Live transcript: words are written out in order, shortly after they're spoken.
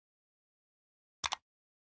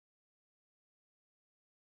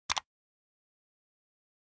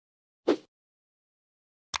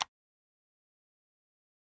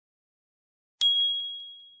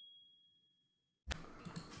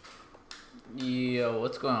Yo,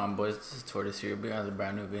 what's going on, boys? This is Tortoise here. We have a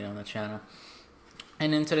brand new video on the channel.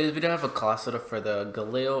 And in today's video, I have a class setup for the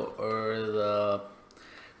Galileo or the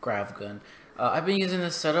GRAV gun. I've been using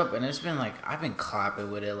this setup, and it's been like, I've been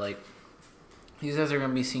clapping with it. Like, you guys are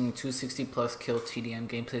going to be seeing 260 plus kill TDM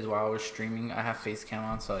gameplays while we're streaming. I have face cam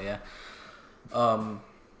on, so yeah.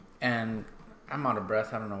 And I'm out of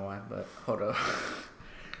breath. I don't know why, but hold up.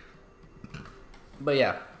 But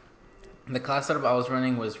yeah. The class setup I was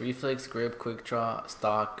running was Reflex, Grip, Quick Draw,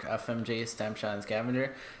 Stock, FMJ, Stamp Shot, and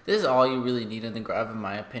Scavenger. This is all you really need in the GRAV, in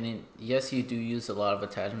my opinion. Yes, you do use a lot of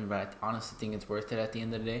attachment, but I honestly think it's worth it at the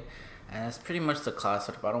end of the day. And that's pretty much the class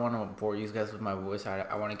setup. I don't want to bore you guys with my voice.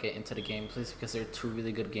 I want to get into the gameplays because they're two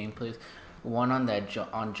really good gameplays. One on that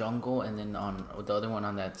on jungle, and then on the other one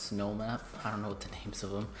on that snow map. I don't know what the names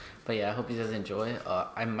of them, but yeah, I hope you guys enjoy.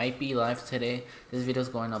 I might be live today. This video's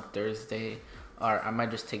going up Thursday. Or I might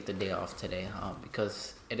just take the day off today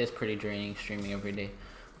because it is pretty draining streaming every day.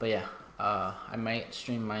 But yeah, I might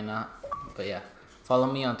stream, might not. But yeah,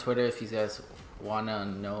 follow me on Twitter if you guys want to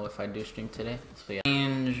know if I do stream today. So yeah.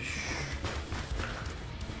 Range,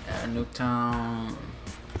 Nuketown,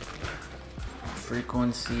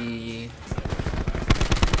 frequency.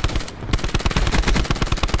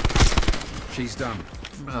 She's done.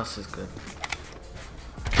 What else is good?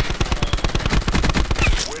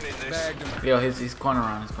 Bagged him. Yo, he's going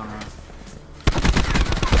around. He's going around.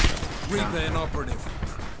 Reaper and operative.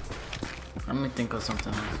 Let me think of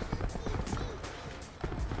something else.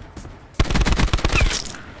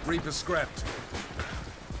 Reaper scrapped.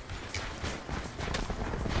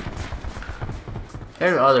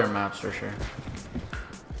 There are other maps for sure.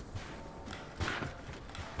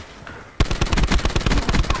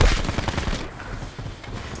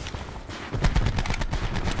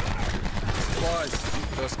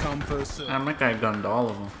 First come, first serve. Damn, that guy gunned all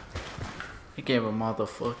of them. He gave a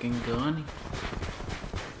motherfucking gun.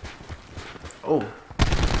 Oh.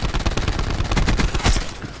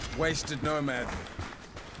 Wasted nomad.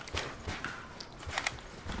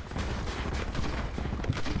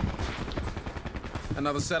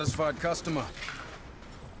 Another satisfied customer.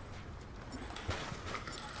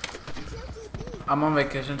 I'm on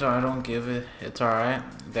vacation, so I don't give it. It's alright.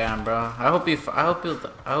 Damn, bro. I hope you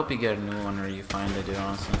get a new one or you find it, dude.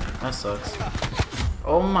 Honestly, that sucks.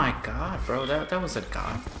 Oh my god, bro. That was a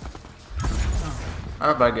god. I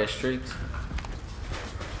hope I get streaks.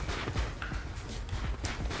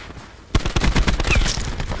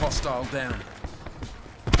 Hostile down.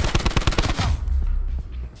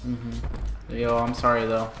 Yo, I'm sorry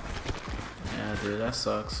though. Yeah, dude, that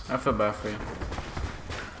sucks. I feel bad for you.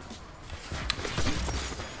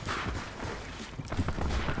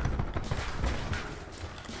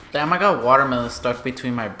 Damn, I got watermelon stuck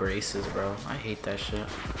between my braces, bro. I hate that shit. I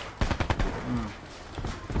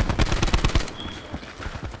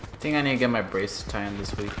think I need to get my braces tied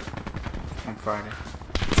this week. On Friday.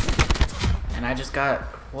 And I just got...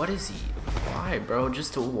 What is he? Why, bro?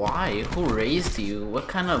 Just why? Who raised you? What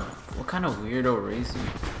kind of weirdo raised you?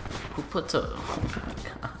 Who puts a... Oh my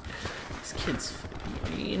god. This kid's...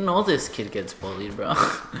 You know this kid gets bullied, bro.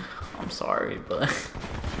 I'm sorry, but...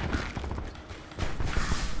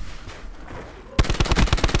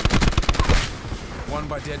 One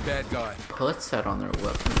by dead bad guy. Puts that on their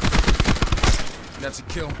weapon. That's a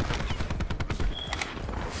kill.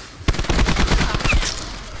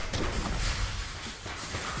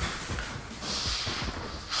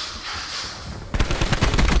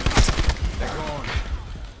 They're gone.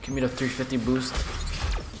 Give me the 350 boost.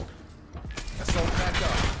 Assault back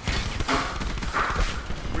up.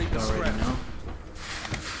 Reaper Already scrapped. know.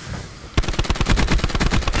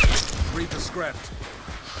 Reaper scrapped.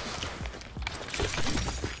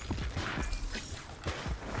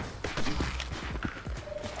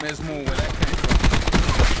 There's more where that came from.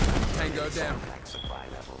 Can't go down.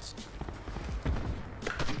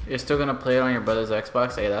 You're still gonna play it on your brother's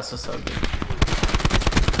Xbox? Hey, that's what's up, dude.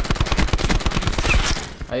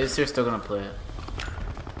 I guess you're still gonna play it.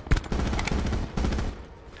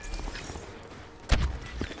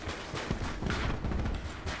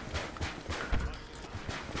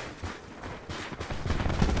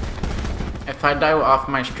 If I die off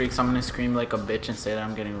my streaks, I'm gonna scream like a bitch and say that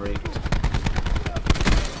I'm getting raped.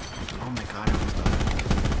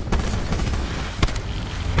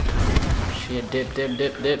 Yeah, dip. Enemies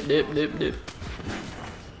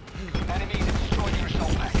have destroyed your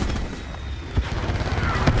assault pack.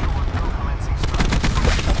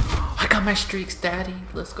 I got my streaks, daddy.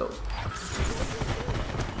 Let's go.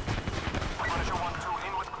 Punisher 1-2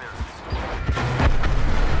 in with clearance.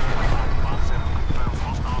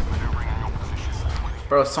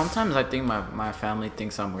 Bro, sometimes I think my family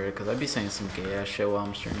thinks I'm weird because I be saying some gay ass shit while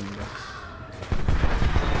I'm streaming, bro.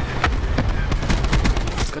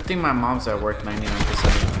 Good thing my mom's at work 99%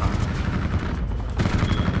 of the time.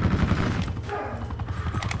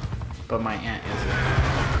 But my aunt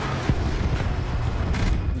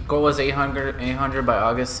isn't. Goal was 800 by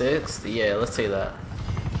August 6th? Yeah, let's say that.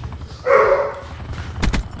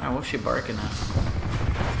 Alright, what's she barking at?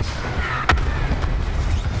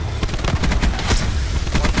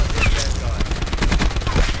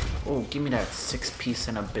 Oh, give me that 6-piece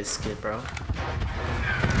and a biscuit, bro.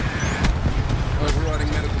 Overriding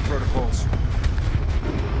medical protocols.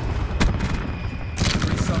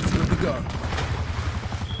 3 subs good to go.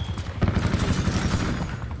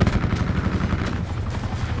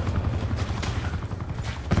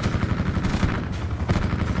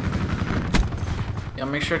 Yeah,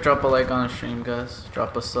 make sure to drop a like on the stream, guys.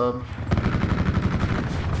 Drop a sub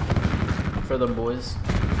for the boys.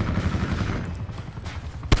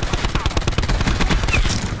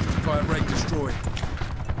 Fire break destroyed.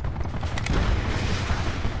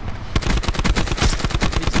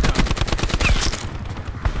 He's done.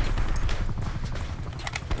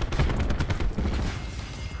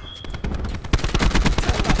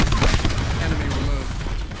 Enemy removed.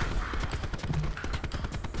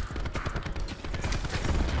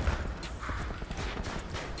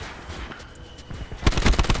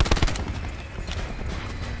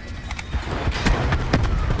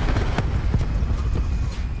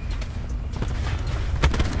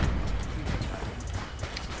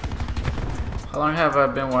 How long have I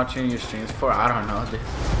been watching your streams for? I don't know, dude.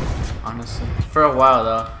 Honestly, for a while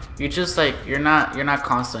though. You just like you're not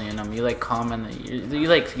constantly in them. You like comment. You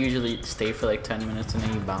like usually stay for like 10 minutes and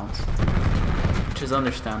then you bounce, which is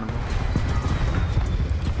understandable.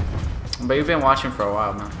 But you've been watching for a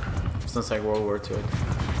while, man. Since like World War II.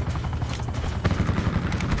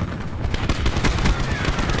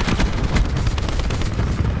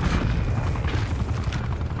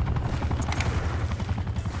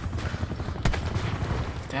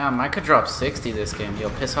 Damn, I could drop 60 this game. Yo,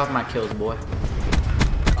 piss off my kills, boy.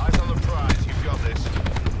 Eyes on the prize. You've got this.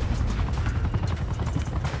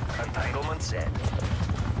 Entanglement set.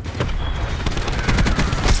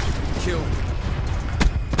 Kill.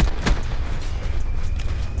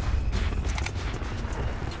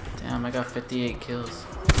 Damn, I got 58 kills.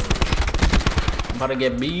 I'm about to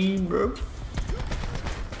get beat, bro.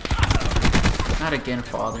 Not again,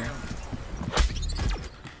 father.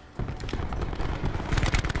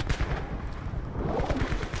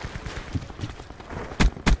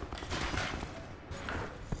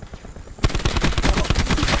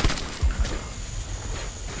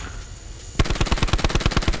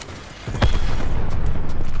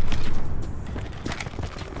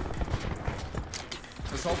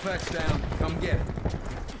 Assault pack's down. Come get it.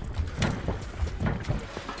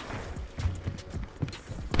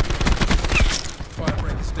 Fire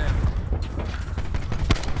break is down.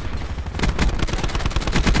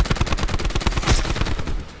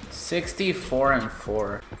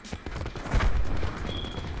 $64-4.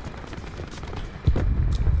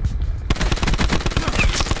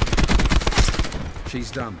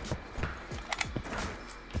 She's done.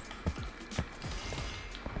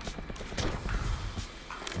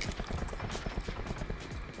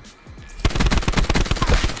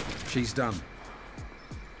 She's done.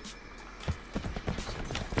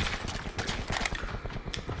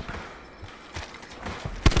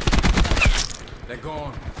 They're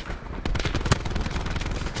gone.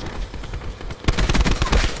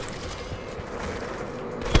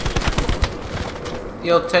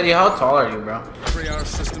 Yo, Teddy, how tall are you, bro? 3-hour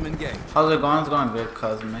system engaged. How's it going? It's going good,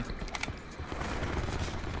 Cosmic.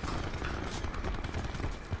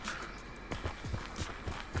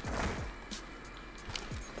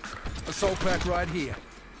 Assault pack right here.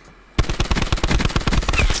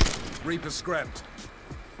 Reaper scrapped.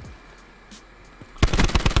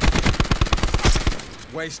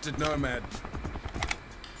 Wasted nomad.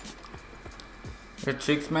 Your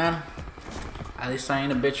cheeks, man. At least I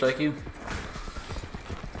ain't a bitch like you.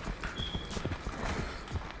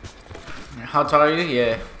 How tall are you?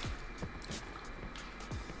 Yeah.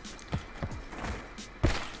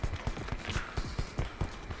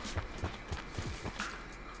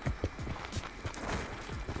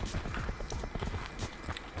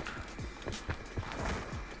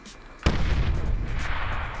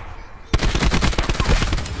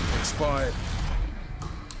 Expired.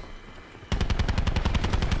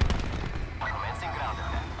 Commencing ground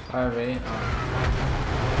attack. 5'8".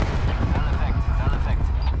 Null effect. Null effect.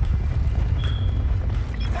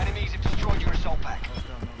 Enemies have destroyed your assault pack.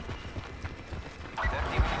 30 minutes.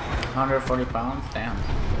 140 pounds? Damn.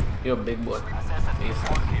 You're a big boy. Peace.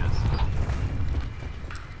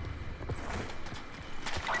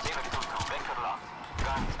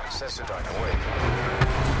 Accessory away.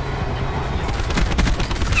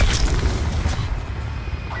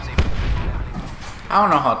 I don't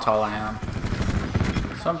know how tall I am.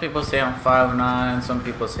 Some people say I'm 5'9", some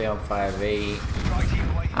people say I'm 5'8".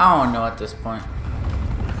 I don't know at this point.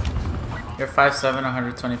 You're 5'7",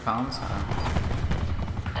 120 pounds?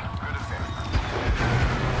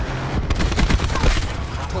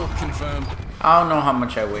 Pull confirmed. I don't know how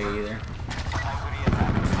much I weigh either.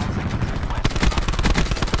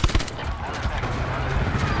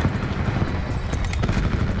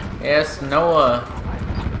 Yes, Noah.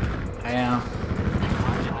 I am.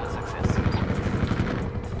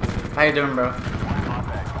 How you doing, bro?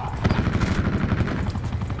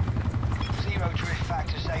 Zero drift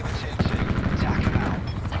factor Saber 2-2. Attack him out.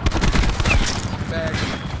 Bag.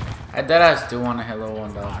 I deadass do want to hit level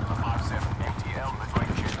 1000.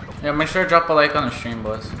 Yeah, make sure to drop a like on the stream,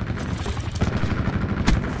 boys.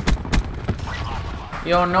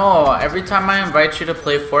 Yo, no, every time I invite you to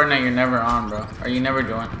play Fortnite, you're never on, bro. Or you never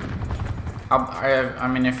join. I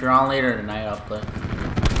mean, if you're on later tonight, I'll play.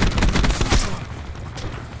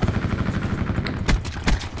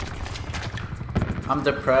 I'm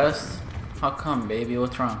depressed. How come, baby?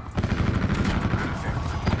 What's wrong?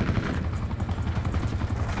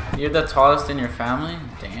 You're the tallest in your family?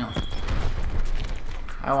 Damn.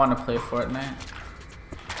 I want to play Fortnite.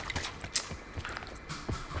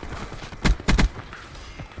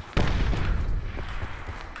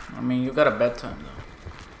 I mean, you got a bedtime though.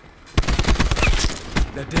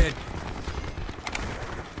 They're dead.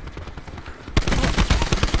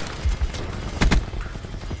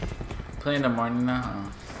 Play in the morning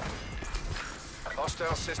now.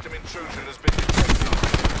 Hostile system intrusion has been detected.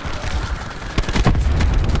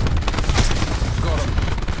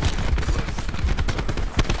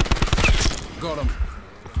 Got him.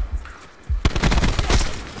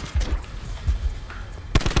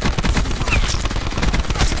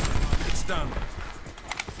 It's done.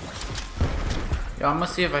 Yo, I'm gonna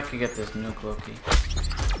see if I can get this nuke, Loki.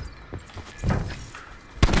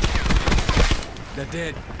 They're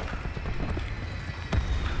dead.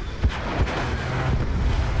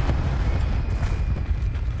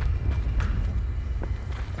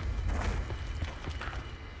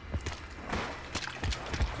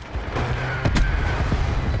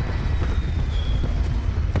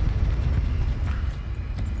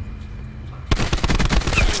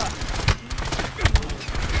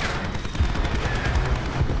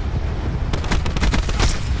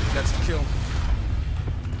 That's a kill.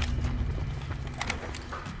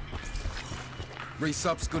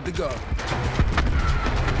 Resup's good to go.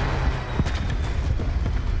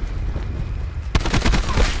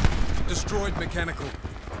 Destroyed mechanical.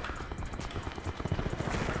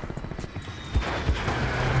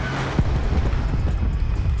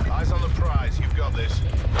 Eyes on the prize. You've got this.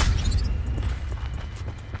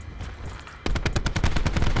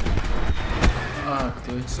 Fuck,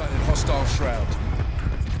 dude. Sighted hostile shroud.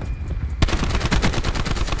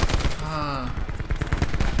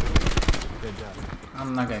 They're done.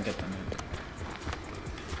 I'm not gonna get the nuke.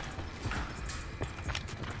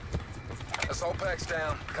 Assault pack's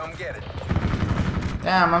down. Come get it.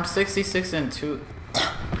 Damn, I'm 66 and 2.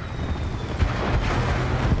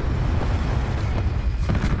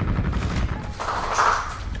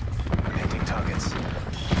 Painting targets.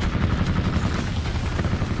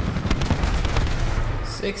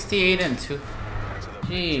 68 and 2.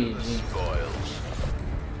 GG. Spoils.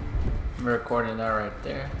 I'm recording that right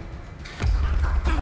there.